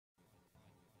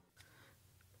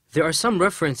There are some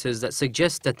references that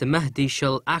suggest that the Mahdi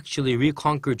shall actually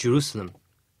reconquer Jerusalem.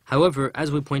 However,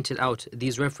 as we pointed out,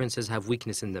 these references have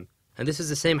weakness in them. And this is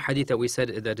the same hadith that we said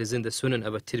that is in the Sunan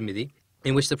of At-Tirmidhi,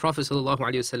 in which the Prophet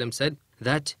ﷺ said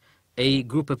that a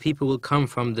group of people will come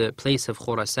from the place of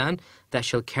Khurasan that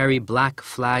shall carry black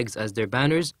flags as their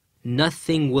banners.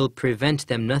 Nothing will prevent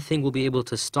them, nothing will be able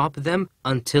to stop them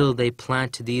until they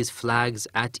plant these flags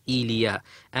at Iliya.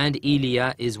 And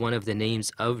Iliya is one of the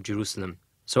names of Jerusalem.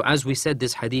 So as we said,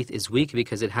 this hadith is weak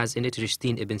because it has in it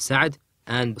Rishdin ibn Sa'd,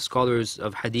 and scholars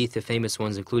of hadith, the famous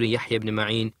ones, including Yahya ibn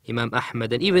Ma'in, Imam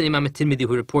Ahmad, and even Imam At-Tirmidhi,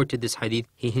 who reported this hadith,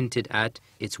 he hinted at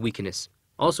its weakness.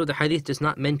 Also, the hadith does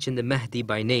not mention the Mahdi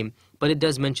by name, but it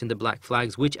does mention the black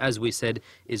flags, which, as we said,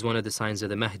 is one of the signs of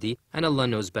the Mahdi, and Allah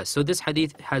knows best. So this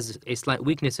hadith has a slight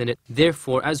weakness in it.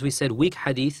 Therefore, as we said, weak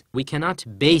hadith, we cannot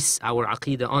base our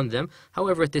aqeedah on them.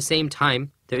 However, at the same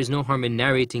time, there is no harm in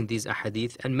narrating these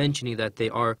ahadith and mentioning that they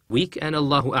are weak, and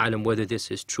Allahu A'lam whether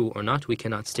this is true or not. We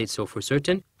cannot state so for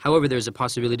certain. However, there is a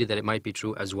possibility that it might be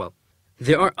true as well.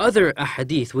 There are other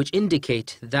ahadith which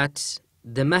indicate that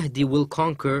the Mahdi will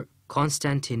conquer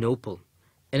Constantinople.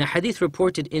 In a hadith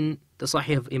reported in the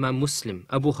Sahih of Imam Muslim,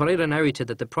 Abu Hurairah narrated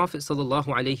that the Prophet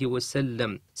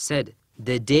ﷺ said,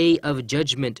 "The day of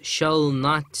judgment shall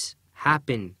not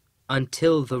happen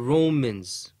until the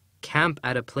Romans camp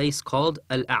at a place called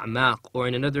Al-A'maq," or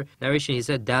in another narration he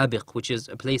said Dabiq, which is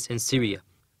a place in Syria.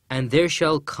 "And there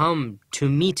shall come to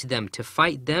meet them, to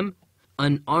fight them,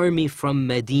 an army from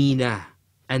Medina,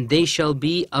 and they shall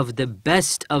be of the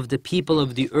best of the people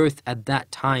of the earth at that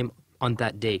time on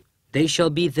that day. They shall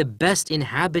be the best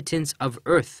inhabitants of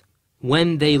earth.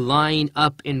 When they line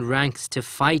up in ranks to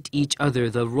fight each other,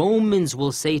 the Romans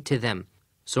will say to them,"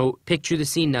 so picture the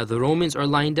scene now. The Romans are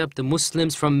lined up, the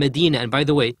Muslims from Medina. And by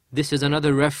the way, this is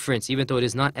another reference, even though it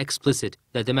is not explicit,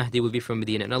 that the Mahdi will be from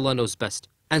Medina, and Allah knows best.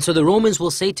 And so the Romans will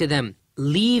say to them,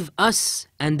 "Leave us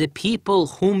and the people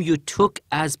whom you took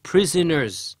as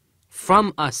prisoners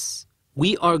from us.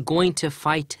 We are going to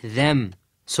fight them."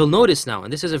 So notice now,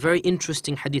 and this is a very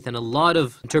interesting hadith, and a lot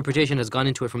of interpretation has gone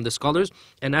into it from the scholars.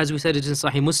 And as we said, it is in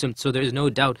Sahih Muslim, so there is no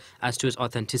doubt as to its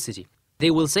authenticity.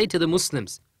 They will say to the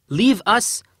Muslims, "Leave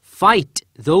us, fight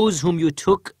those whom you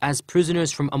took as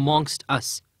prisoners from amongst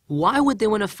us." Why would they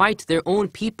want to fight their own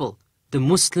people? The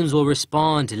Muslims will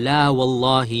respond, "La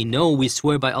wallahi, no, we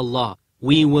swear by Allah,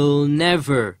 we will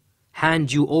never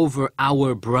hand you over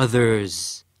our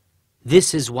brothers."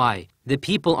 This is why the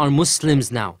people are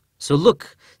Muslims now. So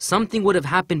look, something would have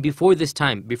happened before this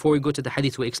time. Before we go to the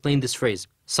hadith, we explain this phrase.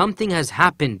 Something has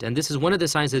happened, and this is one of the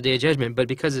signs of the Day of Judgment, but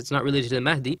because it's not related to the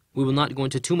Mahdi, we will not go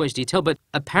into too much detail. But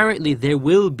apparently there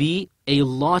will be a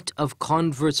lot of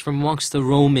converts from amongst the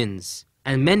Romans.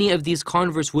 And many of these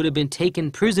converts would have been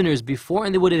taken prisoners before,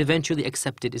 and they would have eventually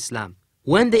accepted Islam.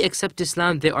 When they accept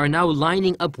Islam, they are now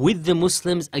lining up with the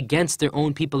Muslims against their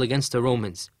own people, against the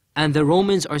Romans. And the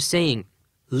Romans are saying,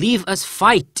 "Leave us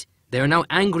fight." They are now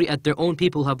angry at their own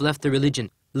people who have left the religion.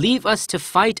 "Leave us to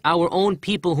fight our own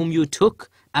people whom you took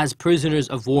as prisoners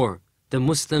of war." The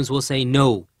Muslims will say,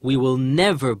 "No, we will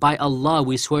never, by Allah,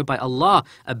 we swear by Allah,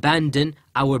 abandon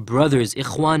our brothers,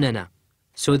 ikhwanana."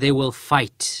 So they will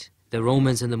fight. The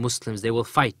Romans and the Muslims, they will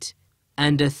fight.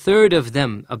 And a third of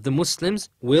them, of the Muslims,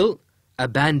 will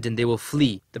abandon, they will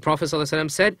flee. The Prophet ﷺ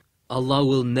said, Allah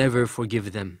will never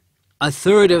forgive them. A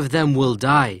third of them will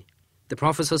die. The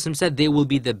Prophet ﷺ said they will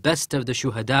be the best of the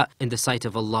shuhada in the sight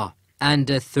of Allah. And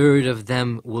a third of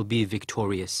them will be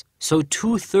victorious. So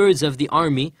 2/3 of the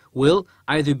army will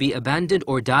either be abandoned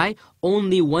or die.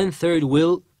 Only 1/3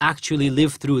 will actually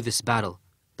live through this battle.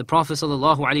 The Prophet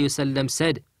ﷺ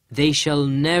said, they shall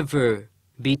never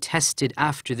be tested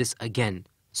after this again.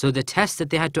 So the test that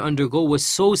they had to undergo was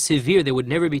so severe they would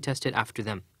never be tested after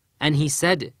them. And he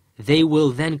said, they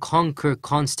will then conquer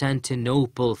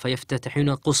Constantinople. فَيَفْتَتَحُونَ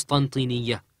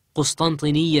قُسْطَنْطِنِيَّةً.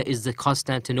 Constantinople is the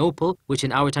Constantinople, which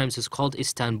in our times is called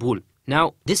Istanbul.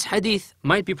 Now, this hadith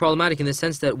might be problematic in the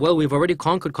sense that, well, we've already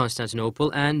conquered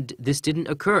Constantinople and this didn't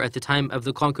occur at the time of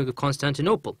the conquering of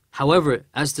Constantinople. However,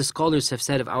 as the scholars have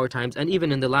said of our times, and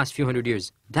even in the last few hundred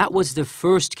years, that was the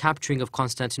first capturing of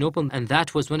Constantinople, and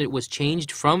that was when it was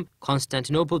changed from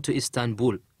Constantinople to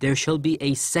Istanbul. There shall be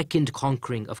a second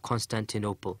conquering of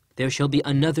Constantinople. There shall be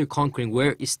another conquering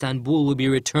where Istanbul will be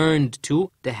returned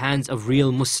to the hands of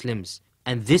real Muslims.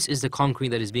 And this is the conquering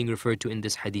that is being referred to in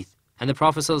this hadith. And the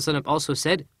Prophet ﷺ also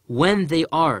said, when they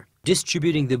are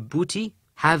distributing the booty,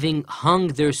 having hung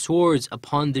their swords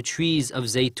upon the trees of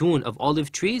zaytun, of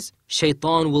olive trees,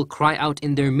 shaitan will cry out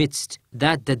in their midst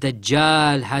that the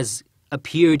Dajjal has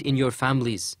appeared in your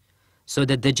families. So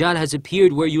that Dajjal has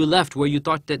appeared where you left, where you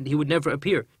thought that he would never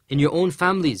appear, in your own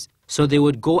families. So they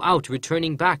would go out,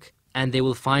 returning back, and they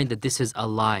will find that this is a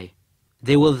lie.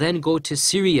 They will then go to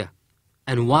Syria,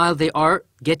 and while they are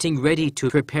getting ready to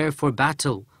prepare for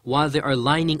battle, while they are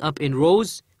lining up in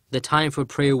rows, the time for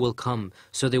prayer will come.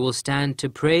 So they will stand to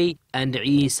pray, and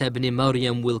Isa ibn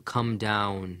Maryam will come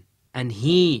down, and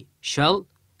he shall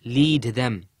lead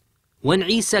them. When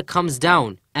Isa comes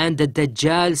down and the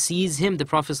Dajjal sees him,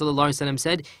 the Prophet ﷺ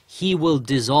said, he will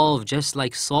dissolve just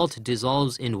like salt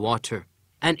dissolves in water.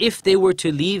 And if they were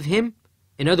to leave him,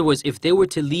 in other words, if they were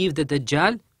to leave the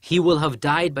Dajjal, he will have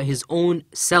died by his own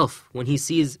self when he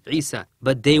sees Isa.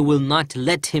 But they will not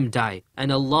let him die.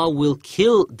 And Allah will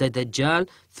kill the Dajjal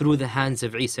through the hands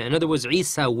of Isa. In other words,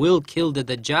 Isa will kill the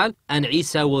Dajjal, and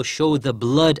Isa will show the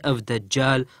blood of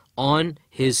Dajjal on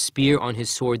his spear, on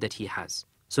his sword that he has.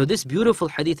 So this beautiful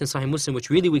hadith in Sahih Muslim, which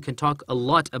really we can talk a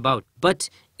lot about, but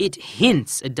it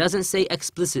hints, it doesn't say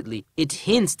explicitly, it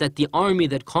hints that the army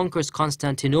that conquers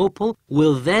Constantinople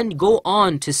will then go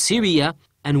on to Syria,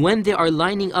 and when they are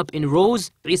lining up in rows,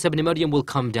 Isa ibn Maryam will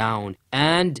come down,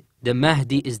 and the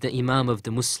Mahdi is the Imam of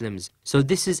the Muslims. So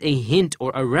this is a hint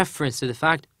or a reference to the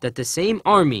fact that the same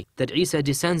army that Isa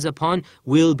descends upon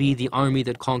will be the army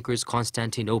that conquers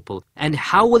Constantinople. And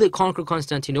how will it conquer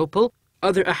Constantinople?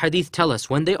 Other ahadith tell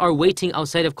us when they are waiting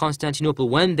outside of Constantinople,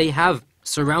 when they have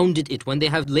surrounded it, when they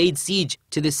have laid siege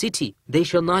to the city, they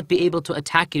shall not be able to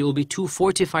attack it. It will be too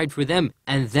fortified for them.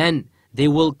 And then they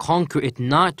will conquer it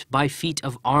not by feat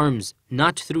of arms,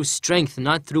 not through strength,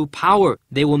 not through power.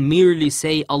 They will merely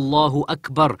say Allahu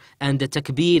Akbar, and the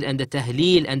takbir and the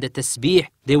tahleel and the tasbih.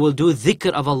 They will do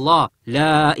dhikr of Allah.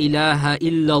 La ilaha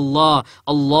illallah,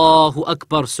 Allahu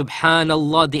Akbar,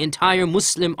 Subhanallah. The entire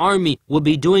Muslim army will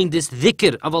be doing this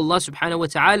dhikr of Allah subhanahu wa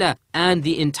ta'ala, and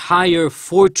the entire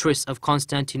fortress of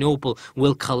Constantinople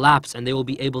will collapse, and they will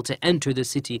be able to enter the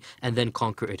city and then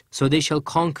conquer it. So they shall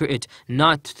conquer it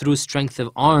not through strength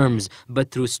of arms, but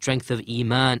through strength of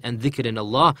iman and dhikr in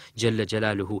Allah Jalla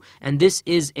Jalaluhu. And this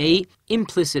is a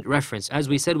implicit reference. As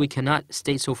we said, we cannot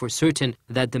state so for certain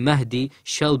that the Mahdi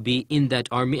shall be in that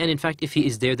army, and in fact if he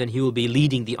is there, then he will be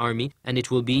leading the army, and it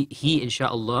will be he,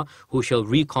 inshaAllah, who shall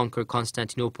reconquer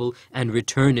Constantinople and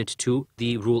return it to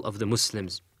the rule of the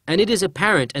Muslims. And it is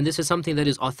apparent, and this is something that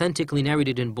is authentically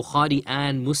narrated in Bukhari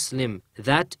and Muslim,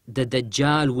 that the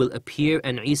Dajjal will appear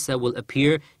and Isa will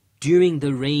appear during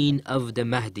the reign of the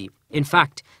Mahdi. In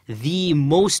fact, the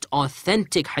most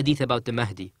authentic hadith about the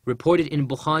Mahdi, reported in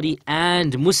Bukhari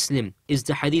and Muslim, is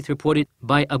the hadith reported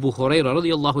by Abu Hurairah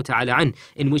radiyallahu ta'ala an,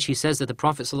 in which he says that the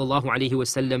Prophet sallallahu alayhi wa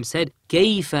sallam said,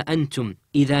 كَيْفَ أَنْتُمْ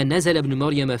إِذَا نَزَلَ ابْنُ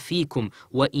مَرْيَمَ فِيكُمْ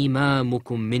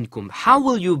وَإِمَامُكُمْ مِنْكُمْ. How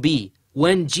will you be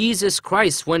when Jesus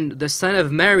Christ, when the son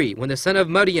of Mary, when the son of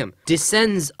Maryam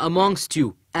descends amongst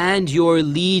you, and your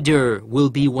leader will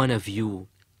be one of you?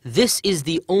 This is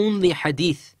the only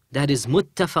hadith that is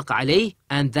muttafaq alayh,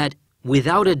 and that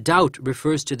without a doubt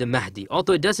refers to the Mahdi.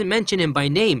 Although it doesn't mention him by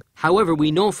name, however, we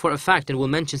know for a fact, and we'll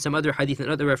mention some other hadith and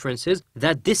other references,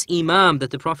 that this Imam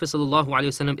that the Prophet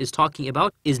ﷺ is talking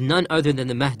about is none other than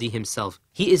the Mahdi himself.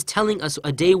 He is telling us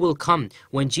a day will come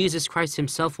when Jesus Christ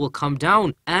himself will come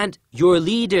down, and your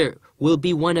leader will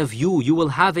be one of you. You will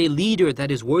have a leader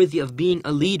that is worthy of being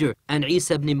a leader, and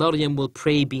Isa ibn Maryam will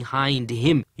pray behind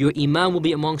him. Your Imam will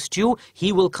be amongst you.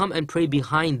 He will come and pray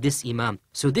behind this Imam.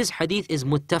 So this hadith is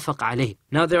muttafaq alayh.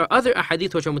 Now there are other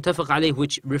hadith which are muttafaq alayh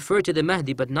which refer to the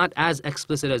Mahdi, but not as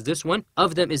explicit as this one.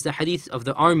 Of them is the hadith of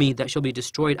the army that shall be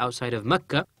destroyed outside of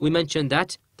Mecca. We mentioned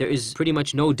that there is pretty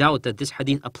much no doubt that this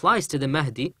hadith applies to the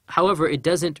Mahdi. However, it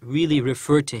doesn't really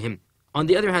refer to him. On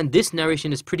the other hand, this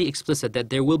narration is pretty explicit that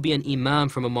there will be an Imam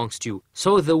from amongst you.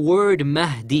 So the word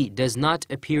Mahdi does not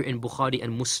appear in Bukhari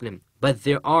and Muslim, but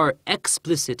there are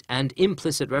explicit and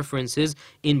implicit references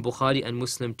in Bukhari and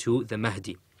Muslim to the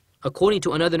Mahdi. According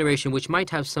to another narration, which might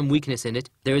have some weakness in it,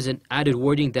 there is an added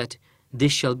wording that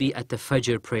this shall be at the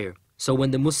Fajr prayer. So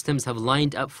when the Muslims have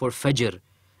lined up for Fajr,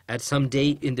 at some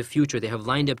day in the future, they have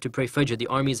lined up to pray Fajr, the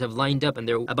armies have lined up and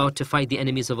they're about to fight the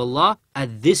enemies of Allah.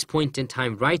 At this point in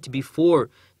time, right before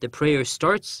the prayer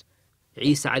starts,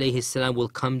 Isa alayhi salam will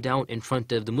come down in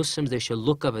front of the Muslims. They shall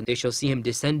look up and they shall see him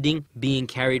descending, being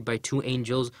carried by two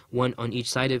angels, one on each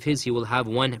side of his. He will have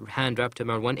one hand wrapped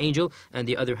around one angel and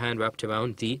the other hand wrapped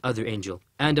around the other angel.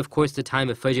 And of course, the time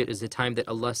of Fajr is the time that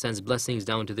Allah sends blessings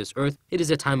down to this earth. It is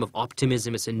a time of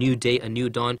optimism. It's a new day, a new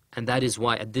dawn. And that is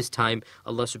why at this time,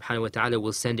 Allah subhanahu wa ta'ala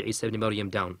will send Isa ibn Maryam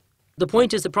down. The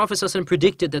point is, the Prophet ﷺ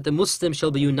predicted that the Muslims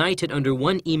shall be united under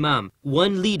one Imam,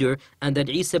 one leader, and that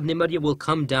Isa ibn Maryam will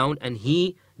come down and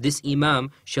he, this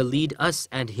Imam, shall lead us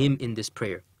and him in this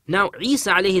prayer. Now,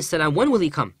 Isa alayhi salam, when will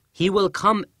he come? He will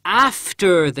come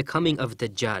after the coming of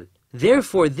Dajjal.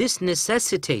 Therefore, this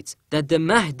necessitates that the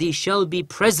Mahdi shall be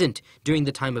present during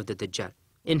the time of the Dajjal.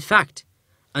 In fact,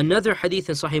 another hadith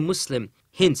in Sahih Muslim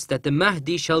hints that the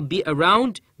Mahdi shall be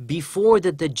around before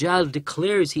the Dajjal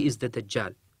declares he is the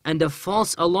Dajjal. And a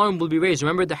false alarm will be raised.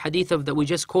 Remember the hadith that we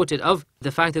just quoted of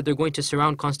the fact that they're going to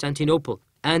surround Constantinople.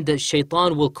 And the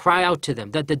shaitan will cry out to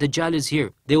them that the Dajjal is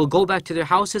here. They will go back to their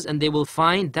houses and they will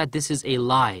find that this is a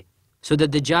lie. So the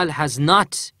Dajjal has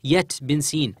not yet been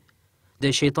seen.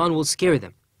 The shaitan will scare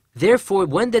them. Therefore,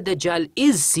 when the Dajjal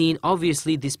is seen,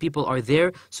 obviously these people are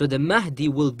there. So the Mahdi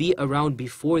will be around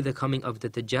before the coming of the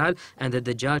Dajjal, and the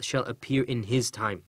Dajjal shall appear in his time.